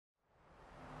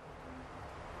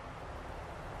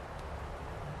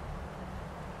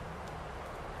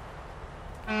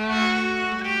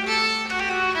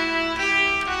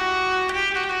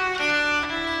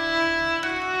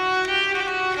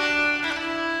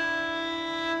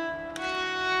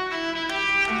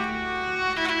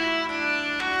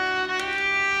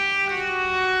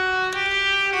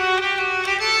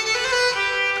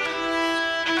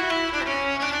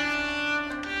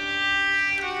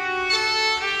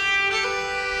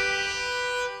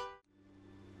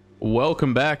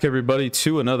Welcome back everybody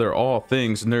to another All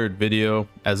Things Nerd video.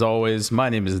 As always, my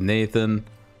name is Nathan.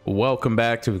 Welcome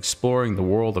back to exploring the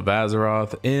world of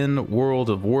Azeroth in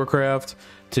World of Warcraft.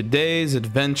 Today's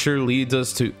adventure leads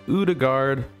us to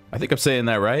Utgarde. I think I'm saying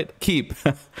that right. Keep.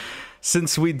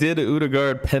 Since we did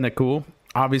Utgarde Pinnacle,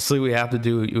 obviously we have to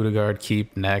do Utgarde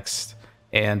Keep next.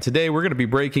 And today we're going to be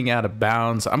breaking out of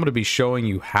bounds. I'm going to be showing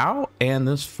you how, and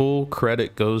this full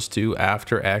credit goes to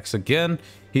After X. Again,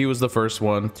 he was the first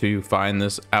one to find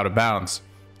this out of bounds.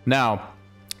 Now,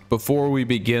 before we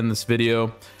begin this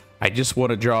video, I just want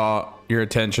to draw your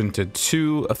attention to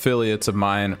two affiliates of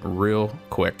mine real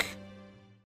quick.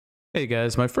 Hey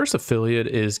guys, my first affiliate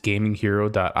is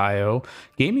GamingHero.io.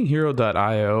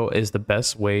 GamingHero.io is the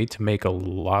best way to make a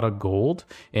lot of gold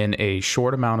in a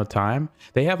short amount of time.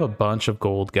 They have a bunch of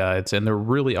gold guides and they're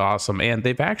really awesome, and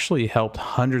they've actually helped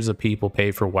hundreds of people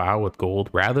pay for WoW with gold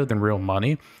rather than real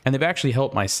money, and they've actually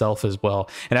helped myself as well.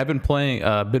 And I've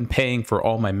been paying for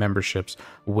all my memberships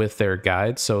with their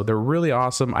guides, so they're really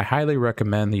awesome. I highly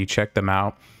recommend that you check them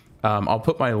out. I'll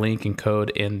put my link and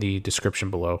code in the description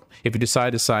below. If you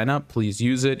decide to sign up, please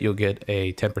use it. You'll get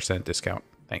a 10% discount.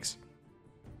 Thanks.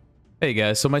 Hey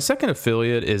guys, so my second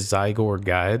affiliate is Zygor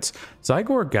Guides.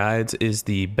 Zygor Guides is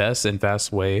the best and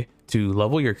fast way to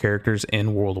level your characters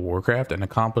in World of Warcraft and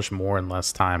accomplish more in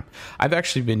less time. I've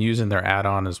actually been using their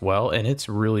add-on as well, and it's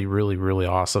really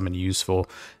awesome and useful.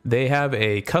 They have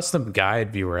a custom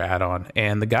guide viewer add-on,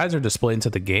 and the guides are displayed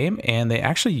into the game, and they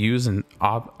actually use an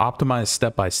optimized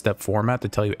step-by-step format to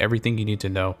tell you everything you need to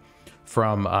know,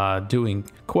 from doing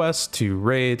quests to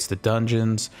raids to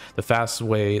dungeons, the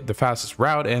fastest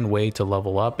route and way to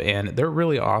level up. And they're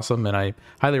really awesome, and I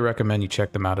highly recommend you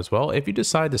check them out as well. If you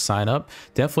decide to sign up,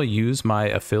 definitely use my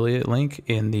affiliate link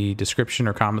in the description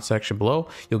or comment section below.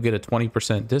 You'll get a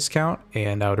 20% discount,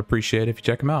 and I would appreciate it if you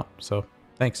check them out. So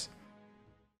thanks.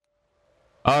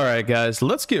 All right guys,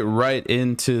 let's get right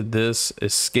into this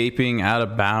escaping out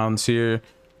of bounds here.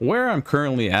 Where I'm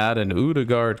currently at in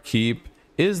Utgarde Keep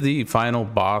is the final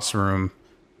boss room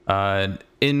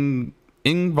in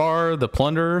Ingvar the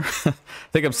Plunderer. I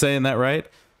think I'm saying that right.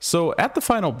 So at the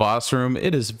final boss room,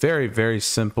 it is very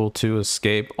simple to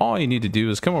escape. All you need to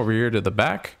do is come over here to the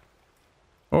back,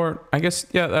 or I guess,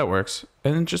 yeah, that works,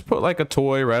 and then just put like a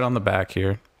toy right on the back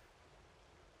here,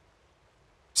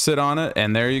 sit on it,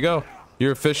 and there you go.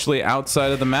 You're officially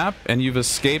outside of the map, and you've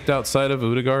escaped outside of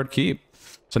Utgarde Keep.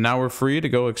 So now we're free to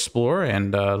go explore,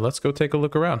 and let's go take a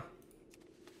look around.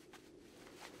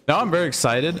 Now I'm very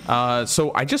excited.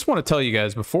 So I just want to tell you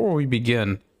guys before we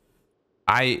begin,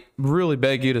 I really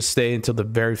beg you to stay until the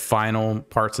very final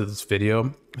parts of this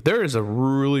video. There is a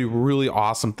really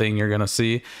awesome thing you're gonna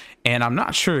see, and I'm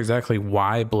not sure exactly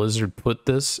why Blizzard put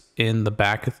this in the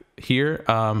back here.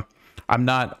 I'm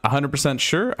not 100%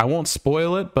 sure. I won't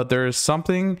spoil it, but there is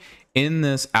something in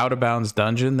this out of bounds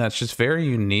dungeon that's just very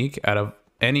unique out of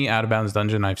any out of bounds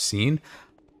dungeon I've seen.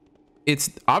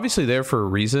 It's obviously there for a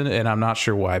reason, and I'm not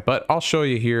sure why, but I'll show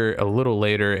you here a little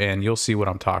later and you'll see what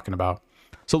I'm talking about.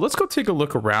 So let's go take a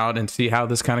look around and see how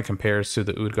this kind of compares to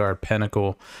the Utgarde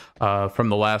Pinnacle from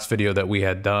the last video that we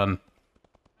had done.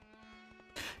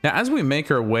 Now, as we make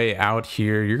our way out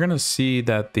here, you're going to see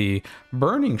that the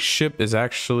burning ship is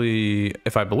actually,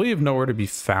 if I believe, nowhere to be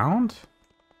found.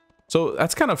 So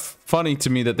that's kind of funny to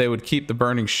me that they would keep the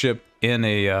burning ship in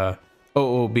a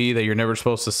OOB that you're never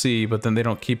supposed to see, but then they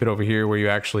don't keep it over here where you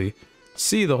actually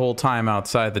see the whole time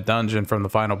outside the dungeon from the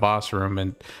final boss room.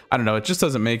 And I don't know, it just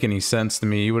doesn't make any sense to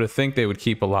me. You would have think they would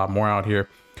keep a lot more out here.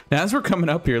 Now, as we're coming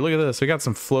up here, look at this. We got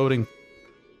some floating,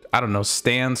 I don't know,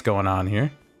 stands going on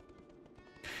here.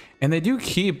 And they do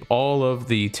keep all of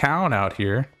the town out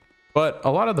here, but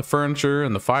a lot of the furniture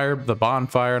and the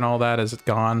bonfire and all that is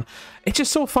gone. It's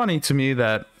just so funny to me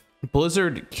that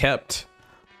Blizzard kept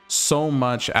so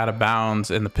much out of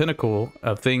bounds in the Pinnacle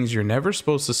of things you're never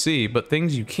supposed to see, but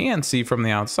things you can see from the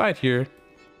outside here,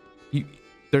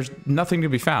 there's nothing to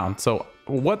be found. So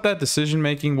what that decision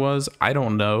making was, I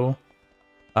don't know,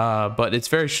 but it's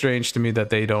very strange to me that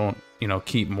they don't, you know,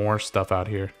 keep more stuff out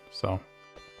here. So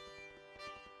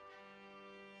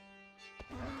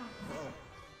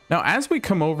now as we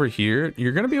come over here,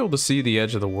 you're going to be able to see the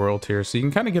edge of the world here, so you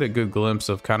can kind of get a good glimpse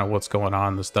of kind of what's going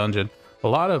on in this dungeon. A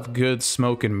lot of good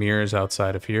smoke and mirrors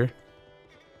outside of here.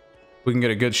 We can get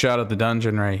a good shot of the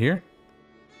dungeon right here.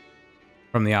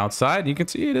 From the outside, you can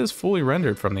see it is fully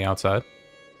rendered from the outside,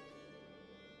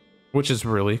 which is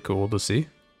really cool to see.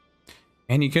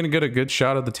 And you can get a good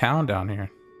shot of the town down here.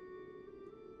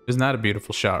 Isn't that a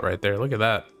beautiful shot right there? Look at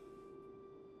that.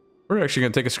 We're actually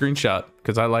going to take a screenshot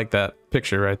because I like that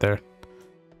picture right there.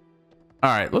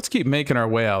 All right, let's keep making our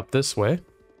way out this way.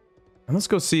 And let's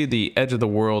go see the edge of the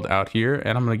world out here,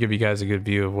 and I'm going to give you guys a good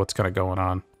view of what's kind of going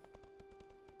on.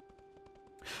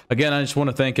 Again, I just want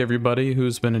to thank everybody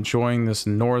who's been enjoying this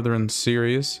Northern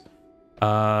series.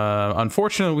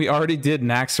 Unfortunately, we already did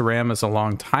Naxxramas a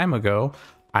long time ago.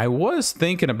 I was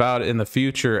thinking about in the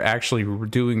future actually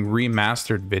doing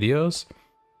remastered videos.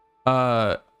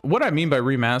 What I mean by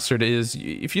remastered is,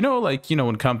 if you know, like, you know,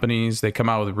 when companies, they come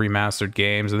out with remastered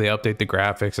games and they update the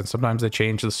graphics and sometimes they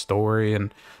change the story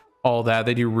and all that,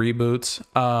 they do reboots.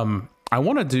 I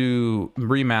want to do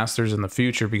remasters in the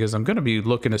future because I'm going to be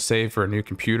looking to save for a new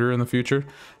computer in the future.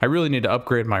 I really need to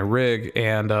upgrade my rig,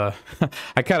 and I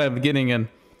kind of getting an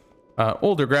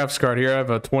older graphics card here. I have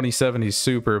a 2070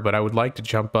 Super, but I would like to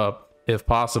jump up, if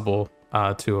possible,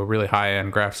 to a really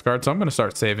high-end graphics card. So I'm going to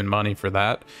start saving money for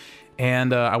that.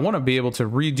 And I want to be able to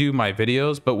redo my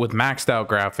videos, but with maxed out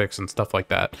graphics and stuff like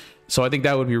that. So I think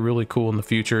that would be really cool in the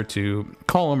future to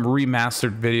call them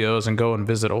remastered videos and go and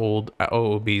visit old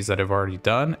OOBs that I've already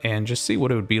done and just see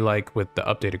what it would be like with the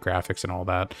updated graphics and all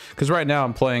that. Because right now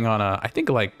I'm playing on a, I think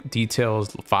like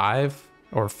Details 5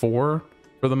 or 4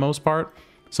 for the most part.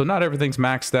 So not everything's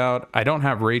maxed out. I don't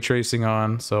have ray tracing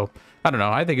on, so I don't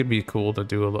know. I think it'd be cool to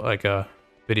do like a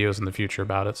videos in the future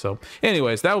about it. So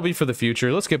anyways, that will be for the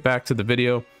future. Let's get back to the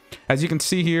video. As you can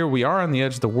see here, we are on the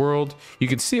edge of the world. You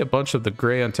can see a bunch of the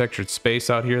gray untextured space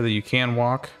out here that you can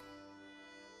walk.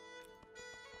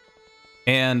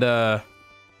 And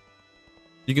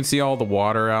you can see all the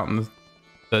water out in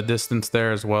the distance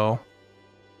there as well.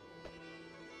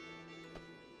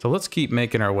 So let's keep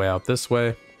making our way out this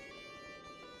way.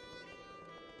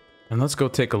 And let's go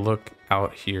take a look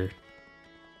out here.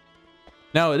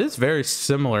 Now, it is very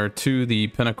similar to the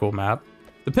Pinnacle map.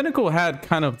 The Pinnacle had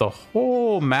kind of the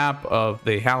whole map of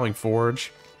the Howling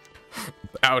Forge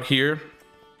out here.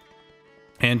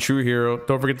 And True Hero.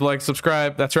 Don't forget to like,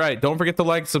 subscribe. That's right. Don't forget to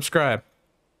like, subscribe.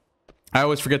 I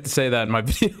always forget to say that in my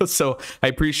videos, so I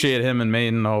appreciate him and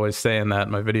Maiden always saying that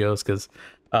in my videos, because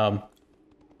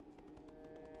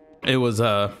it was,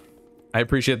 I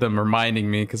appreciate them reminding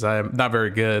me, because I'm not very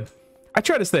good. I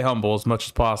try to stay humble as much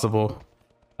as possible.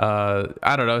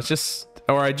 I don't know, it's just,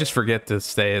 or I just forget to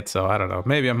say it, so I don't know.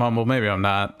 Maybe I'm humble, maybe I'm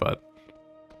not, but...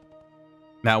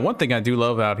 Now, one thing I do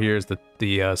love out here is that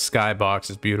the skybox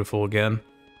is beautiful again.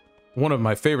 One of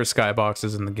my favorite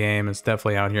skyboxes in the game is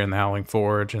definitely out here in the Howling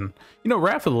Forge, and, you know,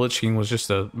 Wrath of the Lich King was just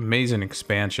an amazing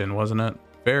expansion, wasn't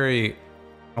it?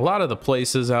 A lot of the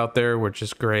places out there were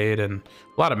just great, and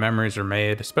a lot of memories are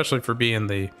made, especially for being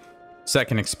the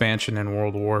second expansion in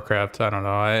World of Warcraft. I don't know.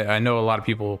 I know a lot of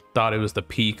people thought it was the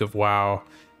peak of WoW,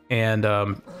 and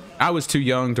I was too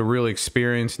young to really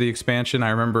experience the expansion.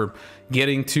 I remember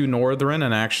getting to Northrend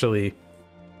and actually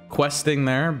questing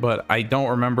there, but I don't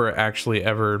remember actually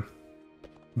ever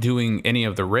doing any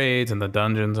of the raids and the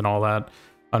dungeons and all that,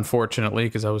 unfortunately,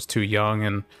 because I was too young.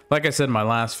 And like I said in my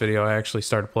last video, I actually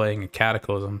started playing in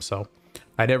Cataclysm, so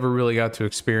I never really got to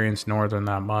experience Northrend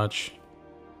that much.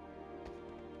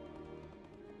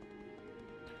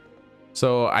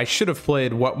 So I should have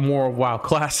played more WoW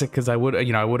Classic, because I would,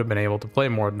 you know, I would have been able to play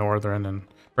more Northrend and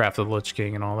Wrath of the Lich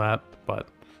King and all that, but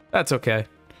that's okay.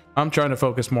 I'm trying to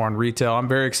focus more on retail. I'm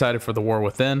very excited for the War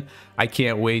Within. I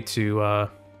can't wait to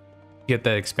get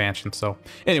that expansion. So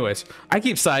anyways, I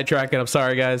keep sidetracking. I'm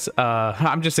sorry, guys.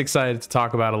 I'm just excited to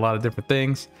talk about a lot of different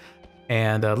things.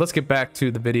 And let's get back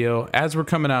to the video. As we're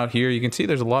coming out here, you can see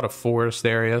there's a lot of forest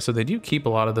area, so they do keep a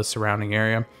lot of the surrounding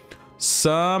area.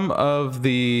 Some of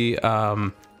the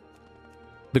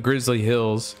Grizzly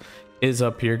Hills is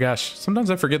up here. Gosh,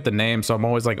 sometimes I forget the name, so I'm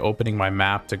always like opening my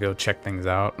map to go check things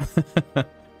out.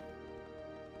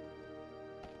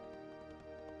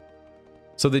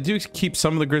 So they do keep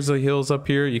some of the Grizzly Hills up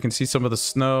here. You can see some of the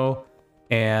snow,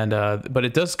 and but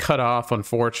it does cut off,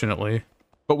 unfortunately.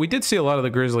 But we did see a lot of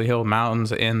the Grizzly Hill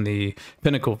Mountains in the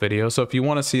Pinnacle video, so if you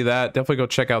want to see that, definitely go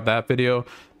check out that video.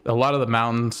 A lot of the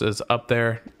mountains is up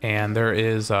there, and there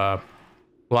is a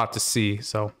lot to see.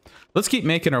 So let's keep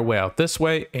making our way out this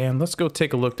way, and let's go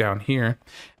take a look down here.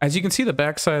 As you can see, the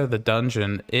backside of the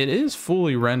dungeon, it is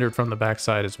fully rendered from the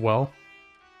backside as well.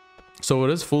 So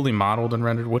it is fully modeled and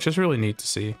rendered, which is really neat to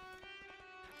see.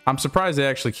 I'm surprised they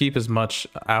actually keep as much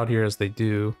out here as they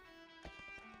do,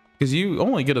 because you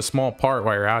only get a small part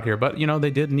while you're out here, but you know,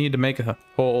 they did need to make a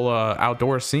whole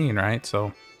outdoor scene, right?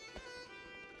 So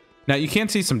now you can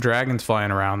see some dragons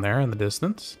flying around there in the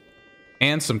distance,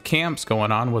 and some camps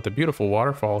going on with a beautiful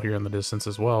waterfall here in the distance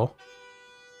as well.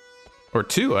 Or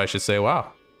two, I should say.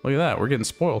 Wow, look at that, we're getting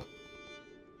spoiled.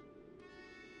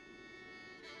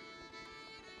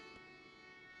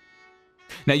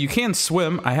 Now you can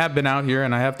swim. I have been out here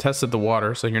and I have tested the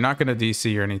water, so you're not going to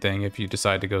DC or anything if you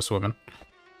decide to go swimming.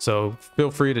 So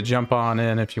feel free to jump on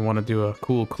in if you want to do a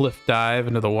cool cliff dive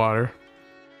into the water.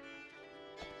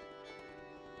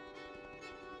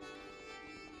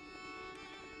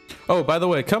 Oh, by the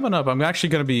way, coming up, I'm actually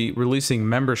going to be releasing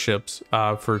memberships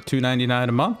for $2.99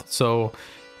 a month. So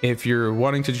if you're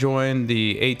wanting to join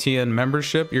the ATN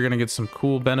membership, you're going to get some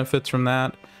cool benefits from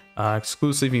that.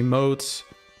 Exclusive emotes,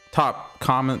 top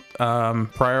comment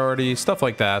priority, stuff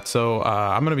like that. So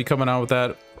I'm going to be coming out with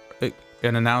that,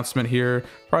 an announcement here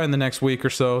probably in the next week or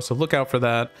so. So look out for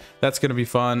that. That's going to be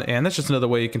fun. And that's just another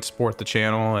way you can support the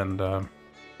channel. And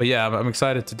but yeah, I'm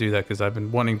excited to do that because I've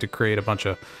been wanting to create a bunch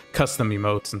of custom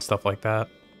emotes and stuff like that.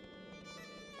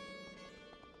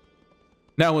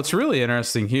 Now, what's really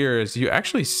interesting here is you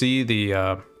actually see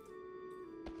the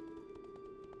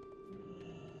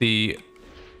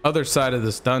other side of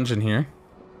this dungeon here.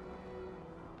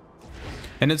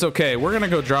 And it's okay. We're going to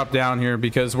go drop down here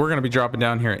because we're going to be dropping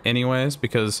down here anyways.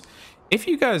 Because if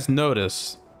you guys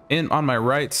notice, on my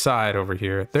right side over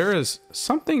here, there is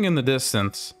something in the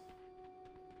distance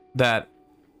that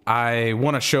I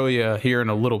want to show you here in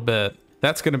a little bit.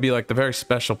 That's going to be like the very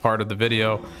special part of the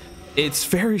video. It's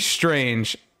very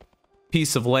strange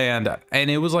piece of land, and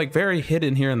it was like very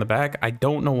hidden here in the back. I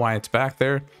don't know why it's back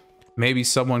there. Maybe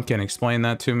someone can explain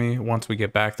that to me once we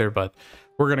get back there, but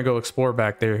we're going to go explore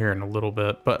back there here in a little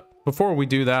bit. But before we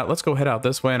do that, let's go head out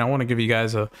this way, and I want to give you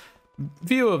guys a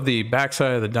view of the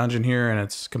backside of the dungeon here, and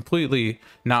it's completely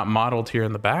not modeled here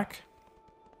in the back.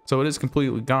 So it is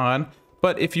completely gone.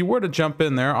 But if you were to jump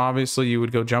in there, obviously you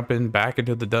would go jump in back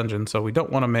into the dungeon. So we don't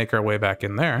want to make our way back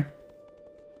in there.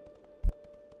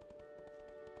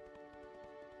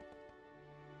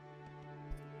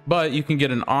 But you can get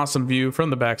an awesome view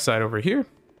from the backside over here.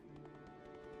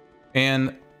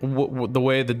 And the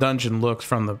way the dungeon looks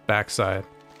from the backside.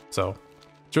 So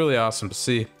it's really awesome to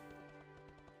see.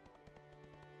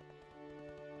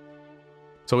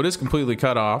 So it is completely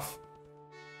cut off.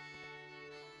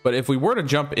 But if we were to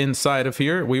jump inside of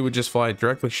here, we would just fly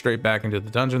directly straight back into the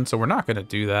dungeon. So we're not going to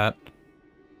do that.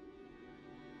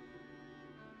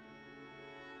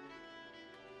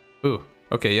 Ooh,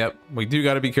 okay, yep. We do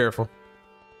got to be careful.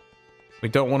 We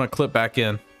don't want to clip back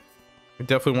in. We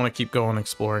definitely want to keep going,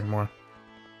 exploring more.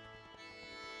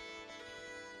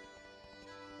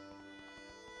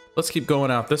 Let's keep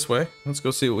going out this way. Let's go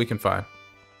see what we can find.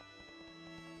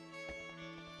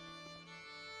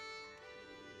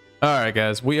 Alright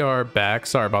guys, we are back.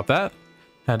 Sorry about that.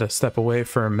 Had to step away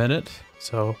for a minute.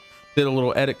 So did a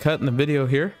little edit cut in the video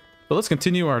here. But let's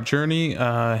continue our journey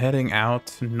heading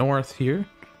out north here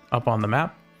up on the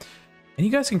map. And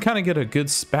you guys can kind of get a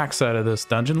good backside of this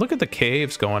dungeon. Look at the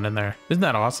caves going in there. Isn't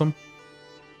that awesome?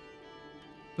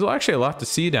 There's actually a lot to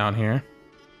see down here.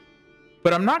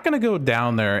 But I'm not going to go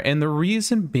down there. And the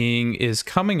reason being is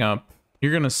coming up,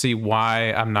 you're going to see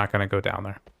why I'm not going to go down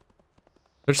there.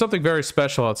 There's something very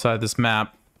special outside this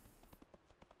map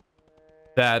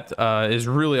that is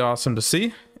really awesome to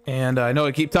see. And I know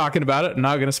I keep talking about it. I'm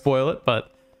not going to spoil it,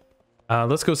 but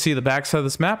let's go see the backside of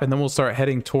this map, and then we'll start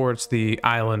heading towards the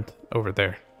island over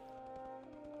there.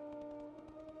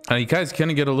 You guys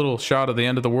can get a little shot of the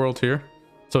end of the world here.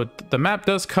 So the map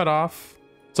does cut off.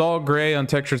 It's all gray,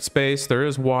 untextured space. There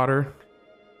is water.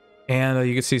 And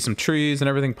you can see some trees and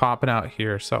everything popping out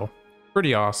here. So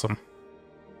pretty awesome.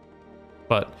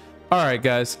 But all right,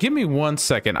 guys, give me 1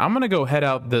 second. I'm going to go head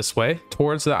out this way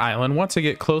towards the island. Once I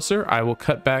get closer, I will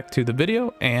cut back to the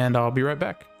video and I'll be right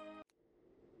back.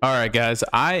 All right, guys,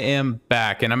 I am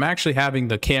back, and I'm actually having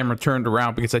the camera turned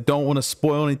around because I don't want to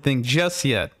spoil anything just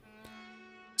yet.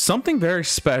 Something very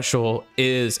special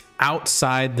is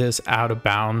outside this out of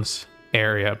bounds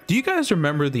area. Do you guys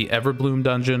remember the Everbloom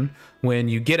dungeon when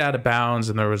you get out of bounds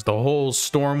and there was the whole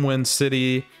Stormwind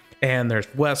city? And there's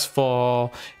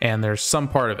Westfall, and there's some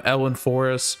part of Elwyn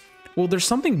Forest. Well, there's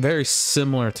something very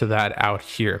similar to that out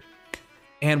here.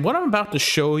 And what I'm about to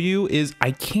show you is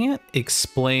I can't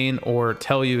explain or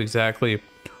tell you exactly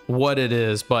what it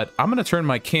is, but I'm going to turn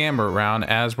my camera around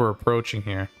as we're approaching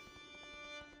here.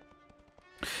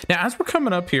 Now, as we're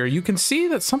coming up here, you can see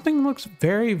that something looks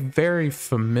very, very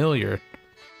familiar.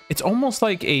 It's almost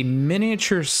like a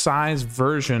miniature size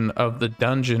version of the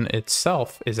dungeon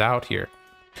itself is out here.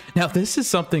 Now, this is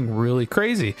something really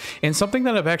crazy and something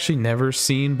that I've actually never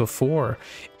seen before.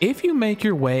 If you make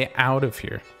your way out of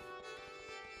here,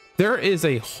 there is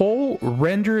a whole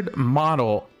rendered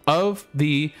model of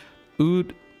the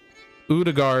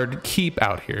Utgarde keep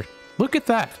out here. Look at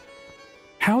that.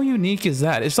 How unique is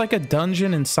that? It's like a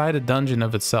dungeon inside a dungeon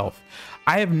of itself.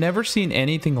 I have never seen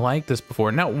anything like this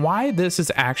before. Now, why this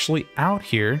is actually out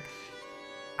here,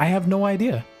 I have no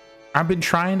idea. I've been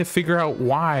trying to figure out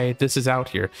why this is out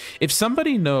here. If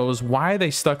somebody knows why they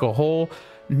stuck a whole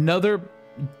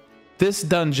this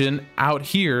dungeon out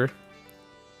here,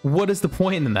 what is the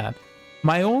point in that?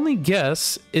 My only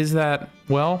guess is that,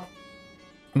 well,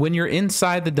 when you're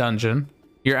inside the dungeon,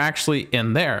 you're actually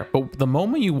in there. But the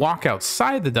moment you walk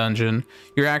outside the dungeon,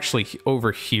 you're actually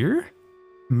over here?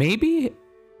 Maybe?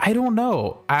 I don't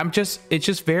know.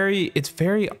 It's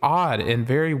very odd and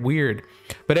very weird.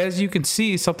 But as you can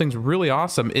see, something's really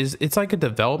awesome is it's like a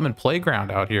development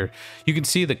playground out here. You can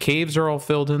see the caves are all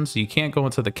filled in, so you can't go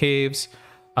into the caves.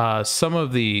 Some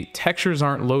of the textures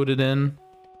aren't loaded in.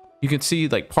 You can see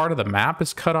like part of the map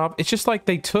is cut off. It's just like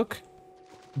they took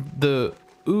the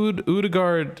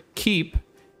Utgarde keep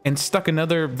and stuck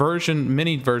another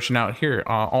mini version out here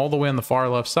all the way on the far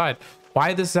left side.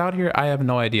 Why this is out here, I have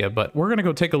no idea, but we're gonna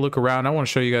go take a look around. I want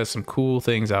to show you guys some cool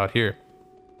things out here.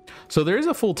 So there is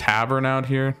a full tavern out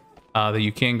here that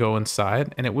you can go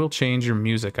inside, and it will change your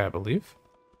music, I believe.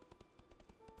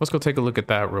 Let's go take a look at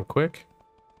that real quick.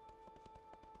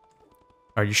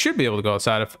 Or you should be able to go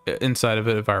inside of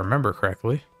it if I remember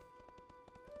correctly.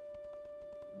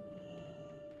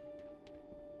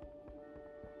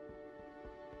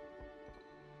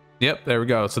 Yep, there we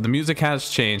go. So the music has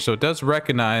changed. So it does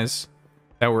recognize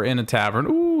that we're in a tavern.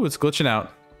 Ooh, it's glitching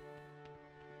out.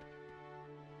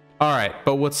 All right,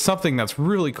 but what's something that's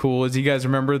really cool is you guys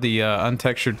remember the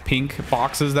untextured pink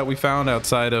boxes that we found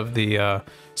outside of the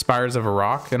Spires of a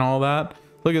Rock and all that?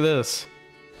 Look at this.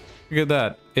 Look at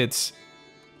that. It's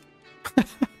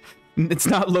it's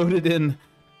not loaded in.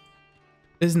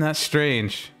 Isn't that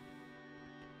strange?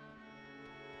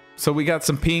 So we got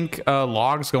some pink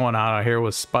logs going on out here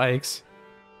with spikes.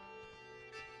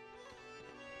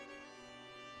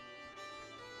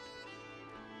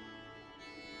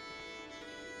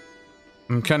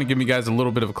 I'm kind of giving you guys a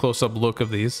little bit of a close-up look of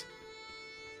these.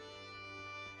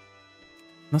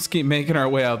 Let's keep making our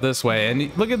way out this way.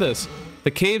 And look at this.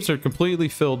 The caves are completely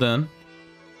filled in.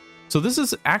 So this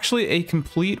is actually a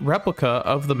complete replica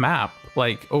of the map.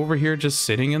 Like over here just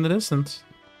sitting in the distance.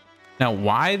 Now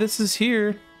why this is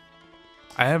here,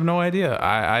 I have no idea.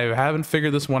 I haven't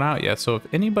figured this one out yet. So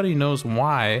if anybody knows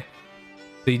why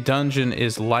the dungeon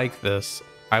is like this,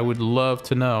 I would love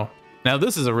to know. Now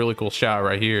this is a really cool shot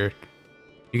right here.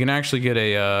 You can actually get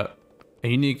a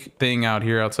unique thing out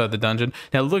here outside the dungeon.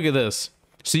 Now look at this.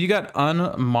 So you got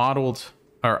unmodeled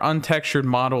or untextured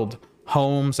modeled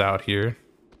homes out here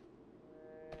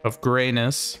of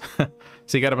grayness.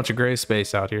 So you got a bunch of gray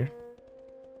space out here.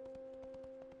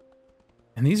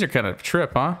 And these are kind of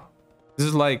trip, huh? This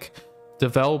is like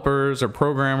developers or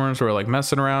programmers who are like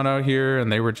messing around out here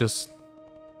and they were just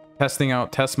testing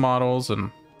out test models,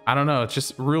 and I don't know, it's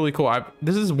just really cool.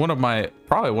 This is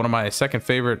probably one of my second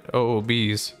favorite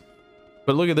OOBs.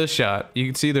 But look at this shot. You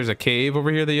can see there's a cave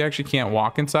over here that you actually can't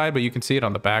walk inside, but you can see it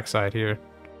on the back side here,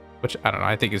 which I don't know,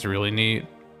 I think is really neat.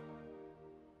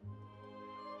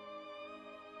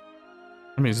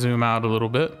 Let me zoom out a little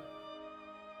bit.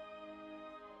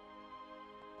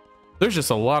 There's just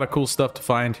a lot of cool stuff to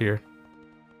find here.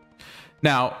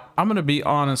 Now, I'm going to be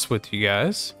honest with you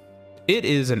guys. It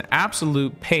is an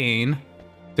absolute pain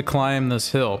to climb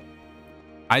this hill.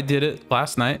 I did it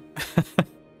last night.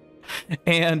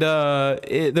 And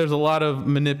there's a lot of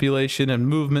manipulation and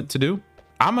movement to do.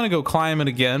 I'm going to go climb it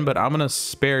again, but I'm going to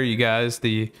spare you guys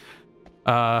the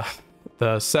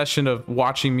session of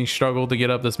watching me struggle to get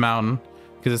up this mountain,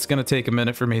 because it's going to take a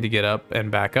minute for me to get up and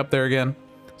back up there again.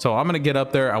 So I'm going to get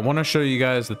up there. I want to show you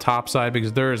guys the top side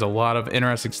because there is a lot of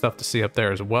interesting stuff to see up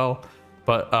there as well.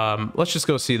 But let's just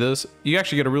go see this. You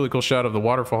actually get a really cool shot of the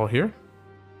waterfall here.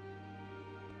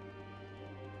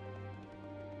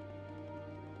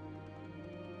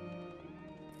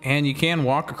 And you can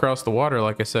walk across the water,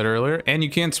 like I said earlier, and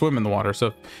you can swim in the water. So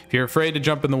if you're afraid to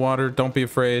jump in the water, don't be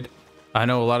afraid. I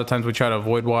know a lot of times we try to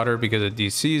avoid water because it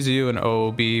DCs you in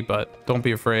OOB, but don't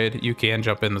be afraid. You can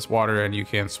jump in this water and you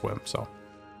can swim. So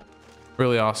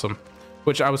really awesome,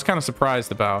 which I was kind of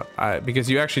surprised about because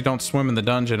you actually don't swim in the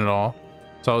dungeon at all.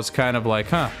 So I was kind of like,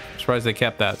 huh, surprised they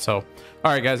kept that. So,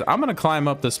 all right, guys, I'm going to climb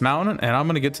up this mountain and I'm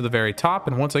going to get to the very top.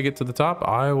 And once I get to the top,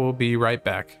 I will be right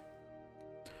back.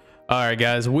 All right,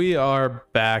 guys, we are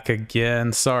back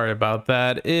again. Sorry about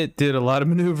that. It did a lot of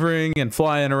maneuvering and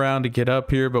flying around to get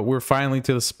up here, but we're finally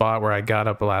to the spot where I got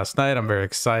up last night. I'm very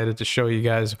excited to show you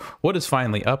guys what is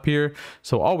finally up here.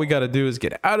 So all we got to do is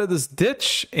get out of this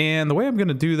ditch. And the way I'm going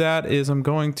to do that is I'm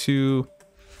going to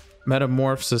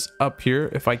metamorphosis up here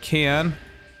if I can.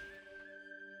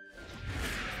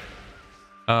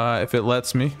 if it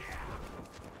lets me.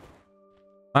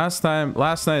 Last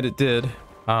night it did.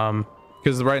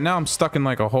 Because right now I'm stuck in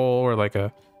like a hole or like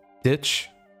a ditch.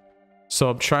 So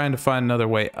I'm trying to find another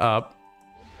way up.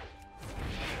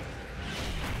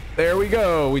 There we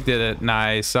go. We did it.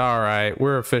 Nice. All right.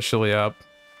 We're officially up.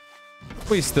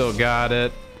 We still got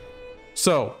it.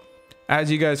 So,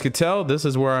 as you guys could tell, this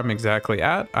is where I'm exactly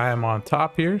at. I am on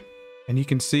top here. And you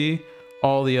can see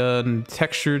all the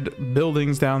textured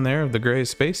buildings down there of the gray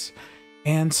space.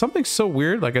 And something so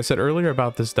weird, like I said earlier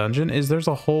about this dungeon, is there's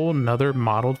a whole nother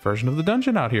modeled version of the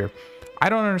dungeon out here. I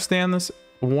don't understand this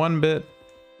one bit.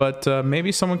 But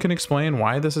maybe someone can explain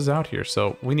why this is out here.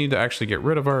 So we need to actually get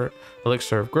rid of our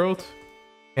elixir of growth.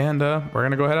 And we're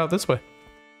going to go head out this way.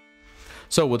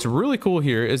 So what's really cool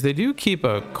here is they do keep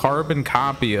a carbon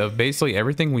copy of basically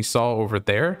everything we saw over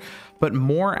there. But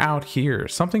more out here.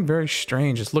 Something very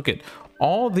strange is look at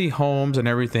all the homes and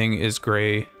everything is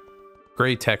gray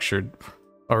textured.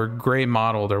 Or gray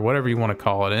modeled or whatever you want to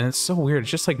call it. And it's so weird.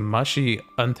 It's just like mushy,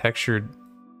 untextured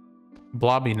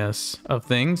blobbiness of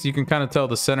things. You can kind of tell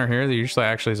the center here, there usually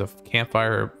actually is a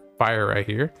campfire fire right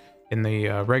here in the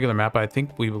regular map. I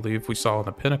think we believe we saw on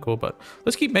the pinnacle, but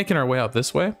let's keep making our way out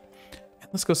this way and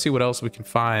let's go see what else we can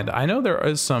find. I know there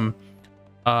is some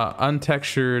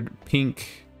untextured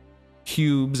pink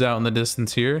cubes out in the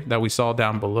distance here that we saw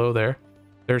down below there.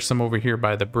 There's some over here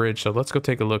by the bridge, so let's go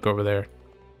take a look over there.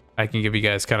 I can give you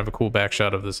guys kind of a cool back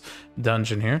shot of this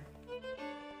dungeon here.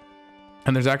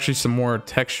 And there's actually some more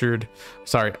untextured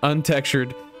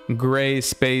gray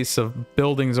space of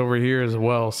buildings over here as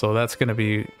well. So that's going to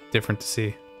be different to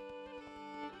see.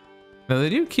 Now they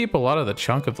do keep a lot of the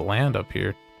chunk of the land up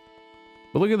here.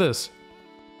 But look at this.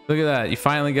 Look at that. You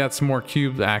finally got some more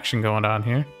cube action going on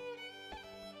here.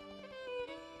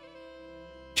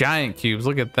 Giant cubes.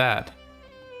 Look at that.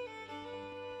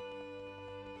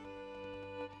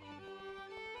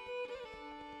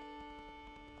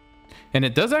 And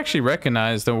it does actually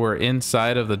recognize that we're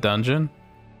inside of the dungeon.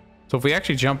 So if we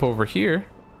actually jump over here,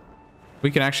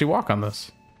 we can actually walk on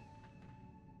this.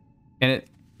 And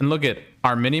look at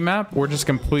our mini map. We're just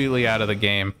completely out of the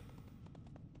game.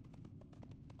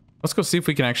 Let's go see if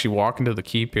we can actually walk into the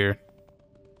keep here.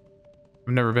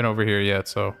 I've never been over here yet,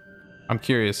 so I'm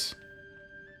curious.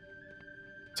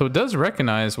 So it does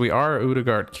recognize we are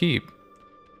Utgarde Keep.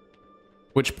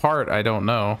 Which part, I don't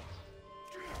know.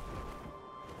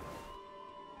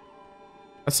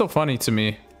 That's so funny to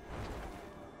me.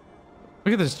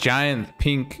 Look at this giant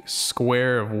pink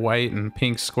square of white and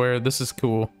pink square. This is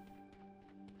cool.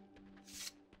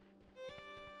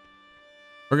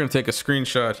 We're going to take a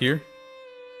screenshot here.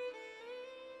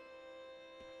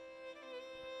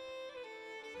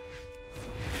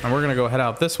 And we're going to go head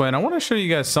out this way. And I want to show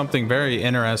you guys something very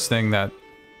interesting that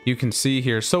you can see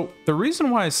here. So the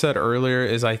reason why I said earlier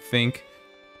is I think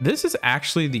this is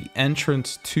actually the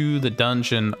entrance to the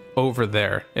dungeon over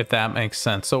there, if that makes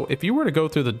sense. So if you were to go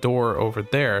through the door over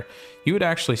there, you would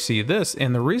actually see this.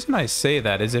 And the reason I say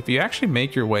that is if you actually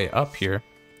make your way up here,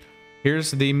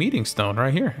 here's the meeting stone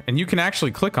right here. And you can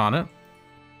actually click on it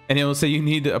and it'll say you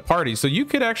need a party. So you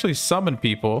could actually summon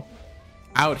people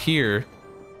out here.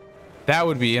 That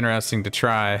would be interesting to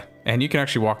try. And you can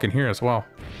actually walk in here as well.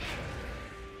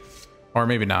 Or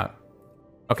maybe not.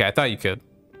 Okay, I thought you could.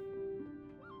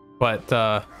 But,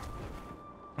 I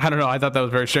don't know. I thought that was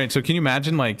very strange. So can you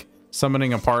imagine, like,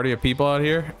 summoning a party of people out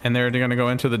here? And they're going to go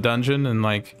into the dungeon and,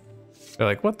 like, they're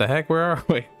like, what the heck? Where are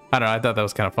we? I don't know. I thought that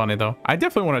was kind of funny, though. I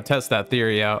definitely want to test that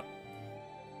theory out.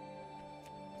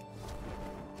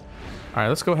 All right,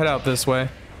 let's go head out this way.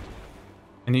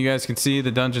 And you guys can see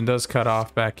the dungeon does cut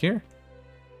off back here.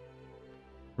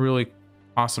 Really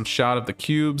awesome shot of the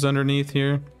cubes underneath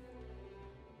here.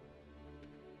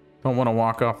 Don't want to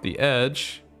walk off the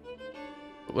edge.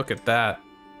 But look at that.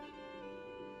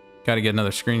 Got to get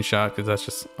another screenshot because that's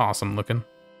just awesome looking.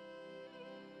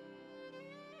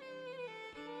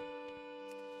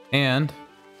 And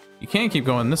you can keep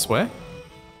going this way. And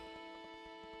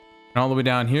all the way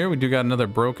down here, we do got another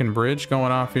broken bridge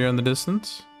going off here in the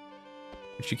distance,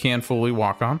 which you can fully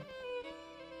walk on.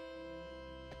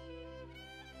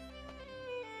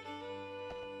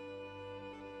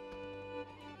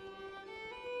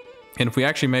 And if we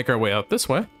actually make our way out this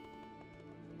way,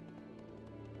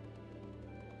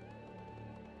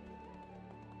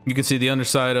 you can see the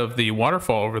underside of the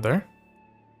waterfall over there.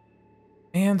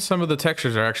 And some of the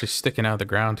textures are actually sticking out of the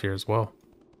ground here as well.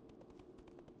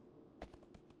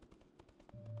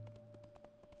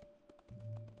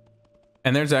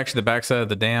 And there's actually the backside of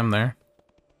the dam there.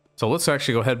 So let's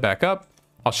actually go head back up.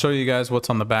 I'll show you guys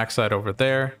what's on the backside over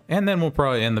there. And then we'll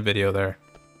probably end the video there.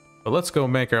 But let's go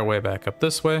make our way back up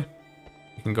this way.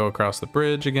 You can go across the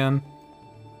bridge again.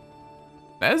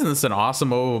 Isn't this an awesome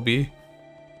OOB?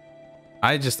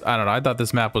 I don't know. I thought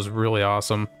this map was really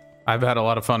awesome. I've had a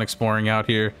lot of fun exploring out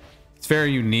here. It's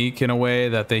very unique in a way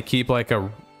that they keep like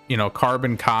a, you know,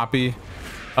 carbon copy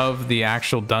of the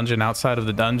actual dungeon outside of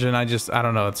the dungeon. I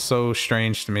don't know. It's so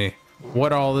strange to me.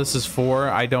 What all this is for,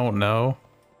 I don't know.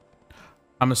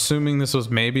 I'm assuming this was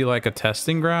maybe like a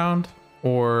testing ground,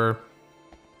 or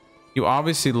you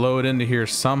obviously load into here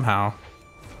somehow.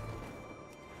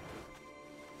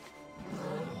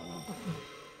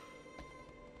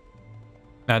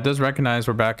 Now it does recognize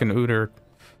we're back in Utgarde.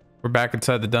 We're back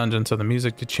inside the dungeon, so the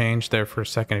music did change there for a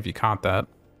second if you caught that.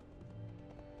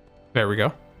 There we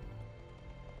go.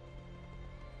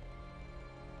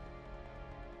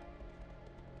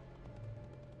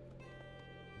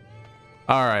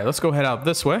 All right, let's go head out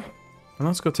this way. And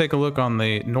let's go take a look on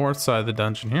the north side of the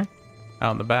dungeon here.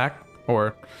 Out in the back,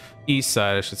 or east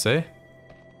side, I should say.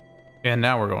 And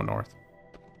now we're going north.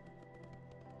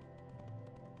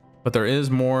 But there is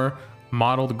more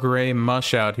mottled gray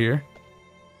mush out here.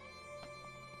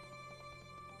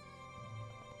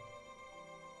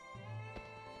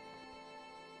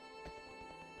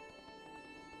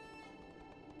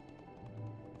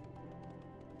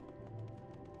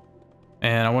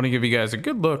 And I want to give you guys a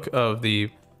good look of the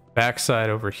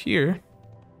backside over here.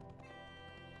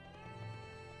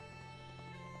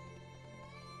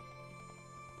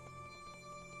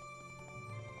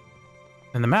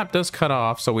 And the map does cut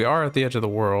off, so we are at the edge of the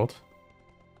world.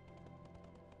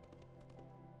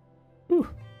 Ooh.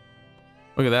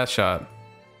 Look at that shot.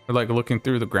 We're like looking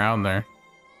through the ground there.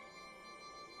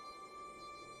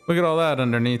 Look at all that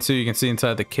underneath too. You can see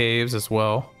inside the caves as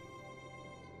well.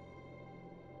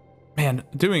 Man,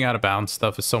 doing out of bounds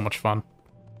stuff is so much fun.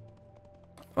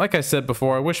 Like I said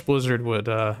before, I wish Blizzard would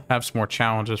have some more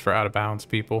challenges for out of bounds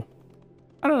people.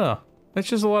 I don't know. It's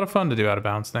just a lot of fun to do out of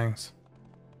bounds things.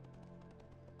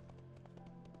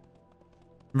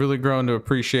 Really grown to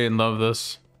appreciate and love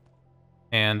this.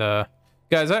 And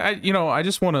guys, I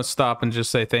just want to stop and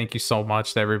just say thank you so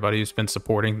much to everybody who's been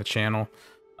supporting the channel.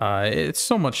 It's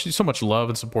so much love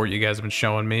and support you guys have been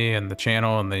showing me and the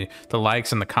channel, and the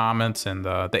likes and the comments and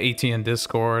the ATN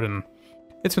Discord, and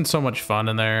it's been so much fun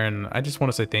in there. And I just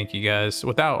want to say thank you guys.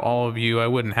 Without all of you, I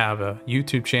wouldn't have a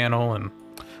YouTube channel, and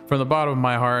from the bottom of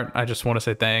my heart, I just want to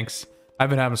say thanks.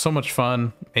 I've been having so much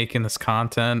fun making this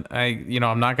content.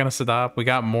 I'm not gonna stop. We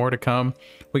got more to come.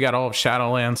 We got all of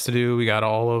Shadowlands to do. We got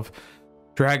all of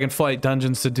Dragonflight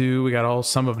dungeons to do. We got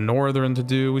some of Northern to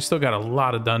do. We still got a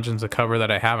lot of dungeons to cover that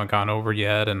I haven't gone over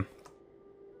yet, and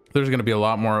there's going to be a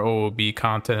lot more OOB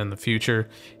content in the future.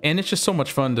 And it's just so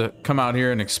much fun to come out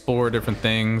here and explore different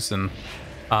things. And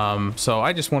so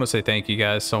I just want to say thank you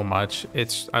guys so much.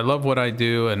 I love what I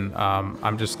do, and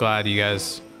I'm just glad you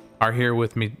guys are here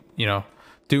with me, you know,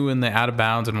 doing the out of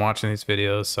bounds and watching these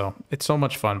videos. So it's so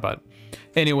much fun. But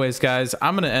anyways, guys,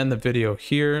 I'm going to end the video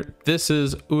here. This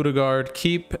is Utgarde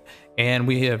Keep, and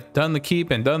we have done the keep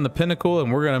and done the pinnacle,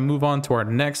 and we're going to move on to our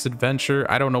next adventure.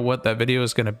 I don't know what that video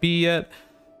is going to be yet,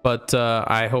 but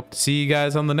I hope to see you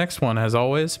guys on the next one. As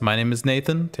always, my name is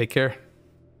Nathan. Take care.